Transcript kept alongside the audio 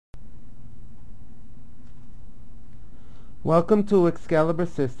Welcome to Excalibur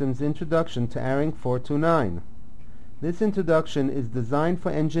Systems Introduction to ARINC-429. This introduction is designed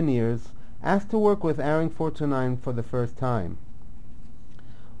for engineers asked to work with ARINC-429 for the first time.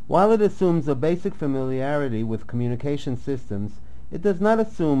 While it assumes a basic familiarity with communication systems, it does not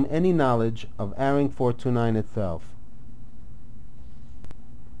assume any knowledge of ARINC-429 itself.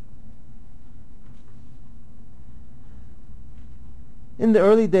 In the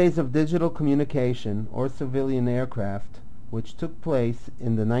early days of digital communication or civilian aircraft, which took place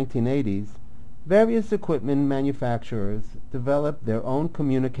in the 1980s, various equipment manufacturers developed their own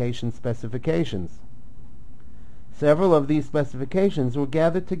communication specifications. Several of these specifications were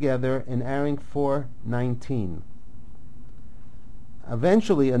gathered together in ARINC-429.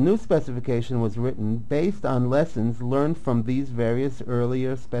 Eventually, a new specification was written based on lessons learned from these various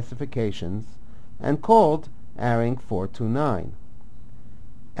earlier specifications and called ARINC-429.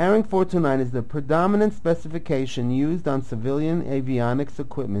 ARINC-429 is the predominant specification used on civilian avionics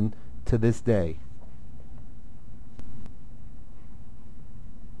equipment to this day.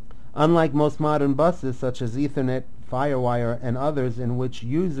 Unlike most modern buses such as Ethernet, Firewire, and others in which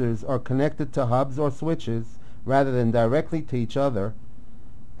users are connected to hubs or switches rather than directly to each other,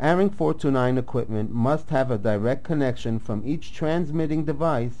 ARINC-429 equipment must have a direct connection from each transmitting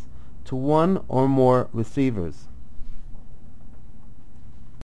device to one or more receivers.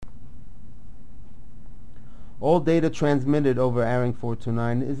 All data transmitted over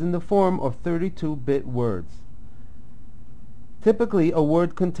ARINC-429 is in the form of 32-bit words. Typically, a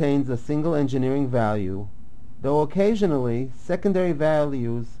word contains a single engineering value, though occasionally secondary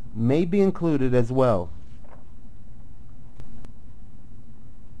values may be included as well.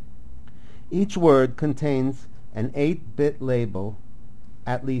 Each word contains an 8-bit label,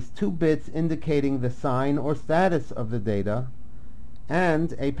 at least 2 bits indicating the sign or status of the data,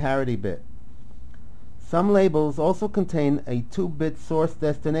 and a parity bit. Some labels also contain a 2-bit source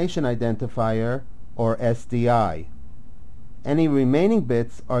destination identifier, or SDI. Any remaining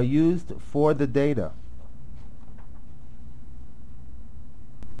bits are used for the data.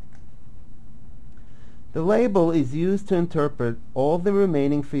 The label is used to interpret all the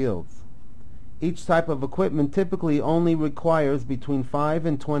remaining fields. Each type of equipment typically only requires between 5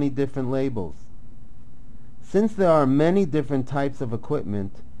 and 20 different labels. Since there are many different types of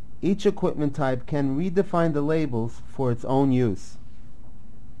equipment, each equipment type can redefine the labels for its own use.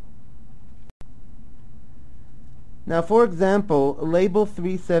 Now, for example, label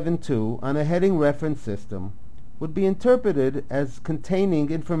 372 on a heading reference system would be interpreted as containing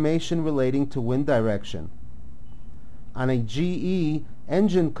information relating to wind direction. On a GE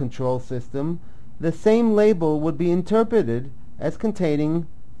engine control system, the same label would be interpreted as containing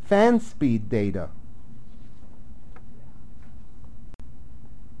fan speed data.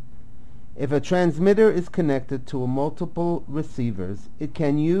 If a transmitter is connected to multiple receivers, it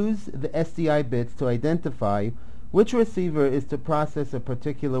can use the SDI bits to identify which receiver is to process a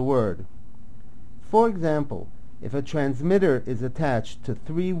particular word. For example, if a transmitter is attached to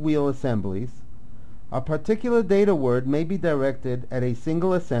 3 wheel assemblies, a particular data word may be directed at a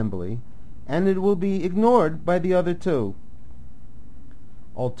single assembly, and it will be ignored by the other 2.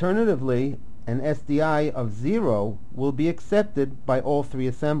 Alternatively, an SDI of 0 will be accepted by all 3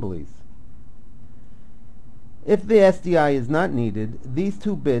 assemblies. If the SDI is not needed, these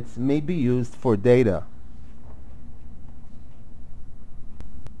 2 bits may be used for data.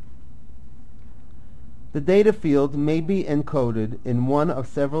 The data field may be encoded in one of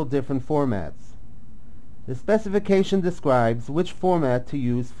several different formats. The specification describes which format to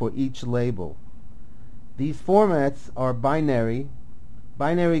use for each label. These formats are binary,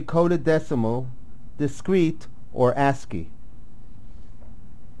 binary coded decimal, discrete, or ASCII.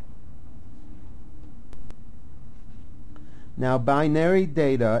 Now, binary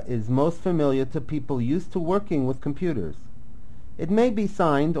data is most familiar to people used to working with computers. It may be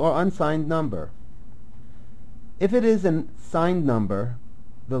signed or unsigned number. If it is a signed number,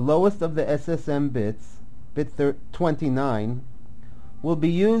 the lowest of the SSM bits, bit 29, will be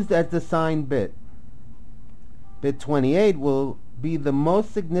used as the signed bit. Bit 28 will be the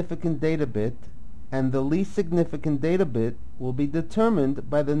most significant data bit, and the least significant data bit will be determined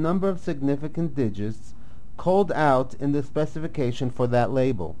by the number of significant digits called out in the specification for that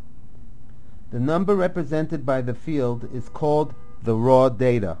label. The number represented by the field is called the raw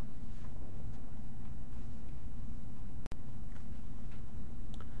data.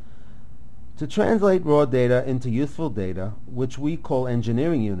 To translate raw data into useful data, which we call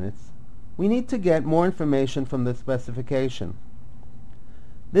engineering units, we need to get more information from the specification.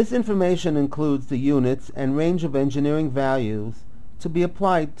 This information includes the units and range of engineering values to be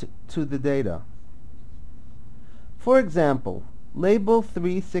applied to the data. For example, label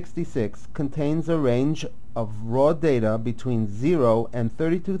 366 contains a range of raw data between 0 and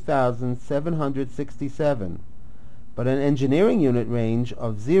 32,767, but an engineering unit range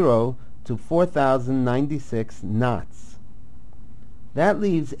of 0 to 4,096 knots. That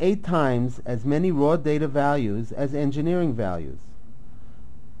leaves 8 times as many raw data values as engineering values.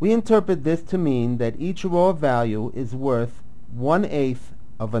 We interpret this to mean that each raw value is worth 1/8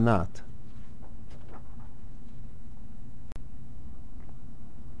 of a knot.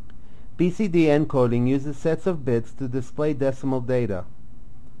 BCD encoding uses sets of bits to display decimal data.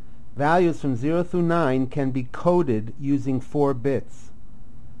 Values from 0 through 9 can be coded using 4 bits.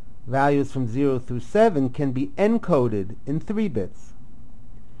 Values from 0 through 7 can be encoded in 3 bits.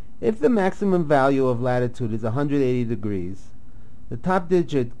 If the maximum value of latitude is 180 degrees, the top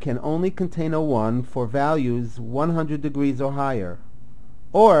digit can only contain a 1 for values 100 degrees or higher,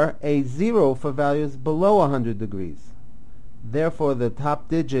 or a 0 for values below 100 degrees. Therefore, the top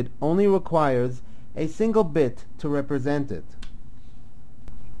digit only requires a single bit to represent it.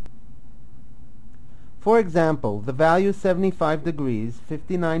 For example, the value 75 degrees,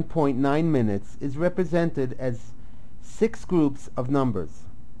 59.9 minutes is represented as 6 groups of numbers.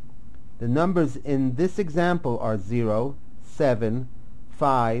 The numbers in this example are 0, 7,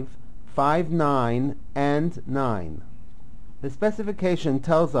 5, 5/9, and 9. The specification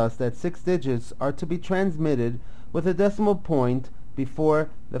tells us that 6 digits are to be transmitted with a decimal point before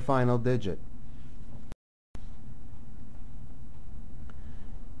the final digit.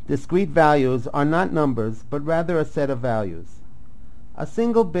 Discrete values are not numbers, but rather a set of values. A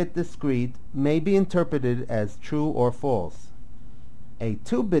single bit discrete may be interpreted as true or false. A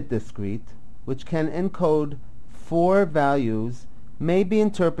 2-bit discrete, which can encode 4 values, may be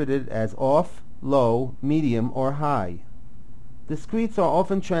interpreted as off, low, medium, or high. Discretes are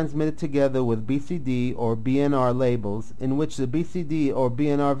often transmitted together with BCD or BNR labels, in which the BCD or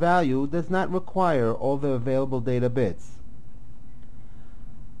BNR value does not require all the available data bits.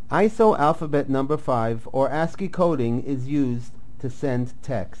 ISO alphabet number 5 or ASCII coding is used to send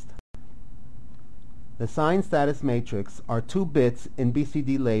text. The sign status matrix are 2 bits in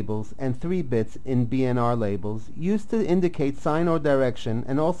BCD labels and 3 bits in BNR labels, used to indicate sign or direction,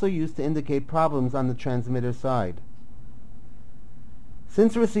 and also used to indicate problems on the transmitter side.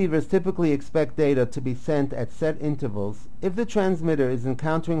 Since receivers typically expect data to be sent at set intervals, if the transmitter is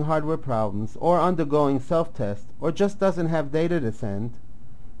encountering hardware problems or undergoing self-test or just doesn't have data to send,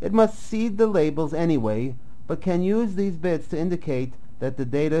 it must seed the labels anyway, but can use these bits to indicate that the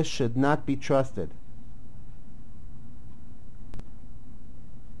data should not be trusted.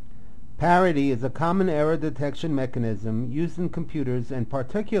 Parity is a common error detection mechanism used in computers and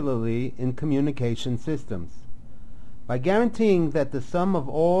particularly in communication systems. By guaranteeing that the sum of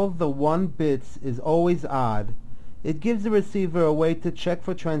all the 1 bits is always odd, it gives the receiver a way to check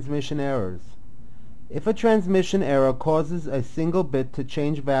for transmission errors. If a transmission error causes a single bit to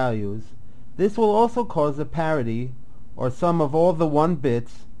change values, this will also cause a parity, or sum of all the 1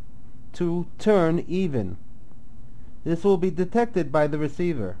 bits, to turn even. This will be detected by the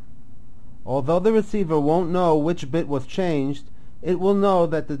receiver. Although the receiver won't know which bit was changed, it will know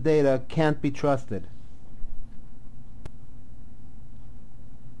that the data can't be trusted.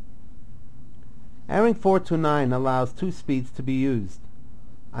 ARINC-429 allows 2 speeds to be used.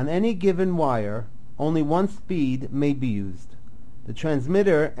 On any given wire, only 1 speed may be used. The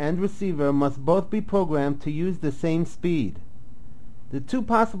transmitter and receiver must both be programmed to use the same speed. The 2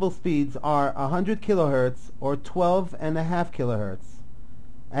 possible speeds are 100 kHz or 12.5 kHz.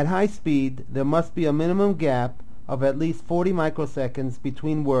 At high speed, there must be a minimum gap of at least 40 microseconds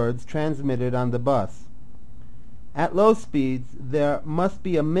between words transmitted on the bus. At low speeds, there must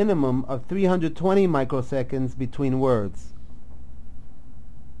be a minimum of 320 microseconds between words.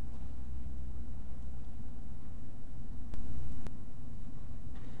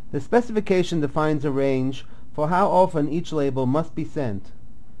 The specification defines a range for how often each label must be sent.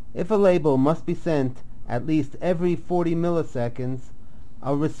 If a label must be sent at least every 40 milliseconds,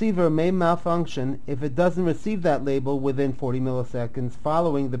 a receiver may malfunction if it doesn't receive that label within 40 milliseconds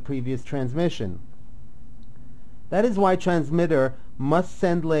following the previous transmission. That is why transmitter must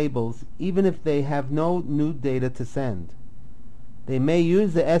send labels even if they have no new data to send. They may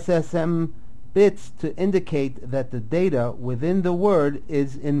use the SSM bits to indicate that the data within the word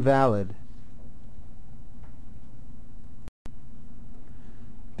is invalid.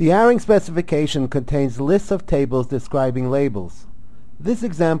 The ARINC specification contains lists of tables describing labels. This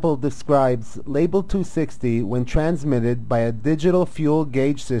example describes label 260 when transmitted by a digital fuel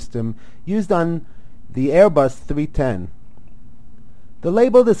gauge system used on the Airbus 310. The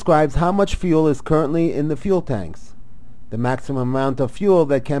label describes how much fuel is currently in the fuel tanks. The maximum amount of fuel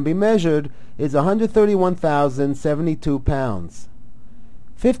that can be measured is 131,072 pounds.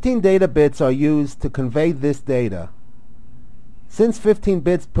 15 data bits are used to convey this data. Since 15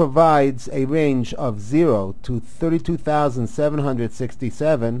 bits provides a range of 0 to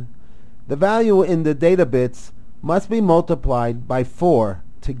 32,767, the value in the data bits must be multiplied by 4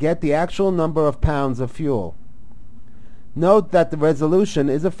 to get the actual number of pounds of fuel. Note that the resolution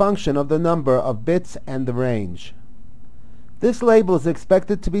is a function of the number of bits and the range. This label is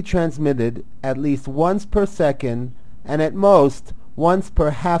expected to be transmitted at least once per second and at most once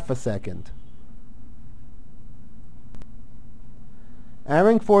per half a second.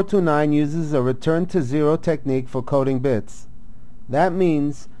 ARINC-429 uses a return to zero technique for coding bits. That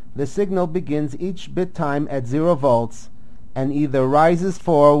means the signal begins each bit time at 0 volts and either rises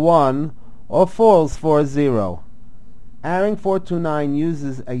for 1 or falls for 0. ARINC-429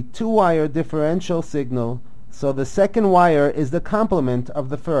 uses a 2-wire differential signal, so the second wire is the complement of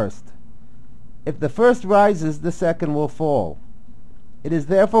the first. If the first rises, the second will fall. It is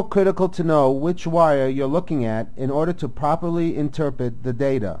therefore critical to know which wire you're looking at in order to properly interpret the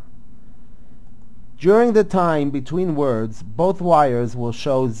data. During the time between words, both wires will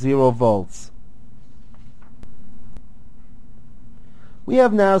show 0 volts. We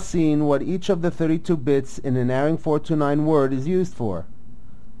have now seen what each of the 32 bits in an ARINC-429 word is used for.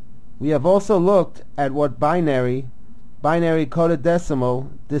 We have also looked at what binary coded decimal,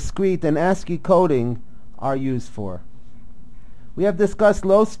 discrete, and ASCII coding are used for. We have discussed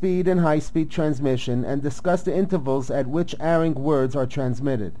low-speed and high-speed transmission and discussed the intervals at which ARINC words are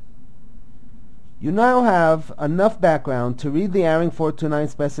transmitted. You now have enough background to read the ARINC-429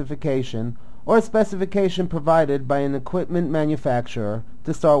 specification or a specification provided by an equipment manufacturer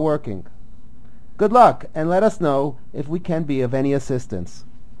to start working. Good luck, and let us know if we can be of any assistance.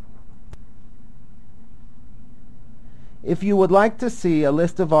 If you would like to see a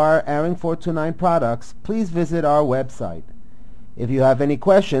list of our ARINC-429 products, please visit our website. If you have any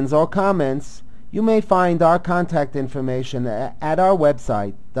questions or comments, you may find our contact information at our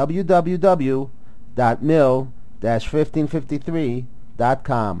website,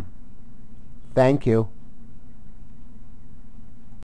 www.mil-1553.com. Thank you.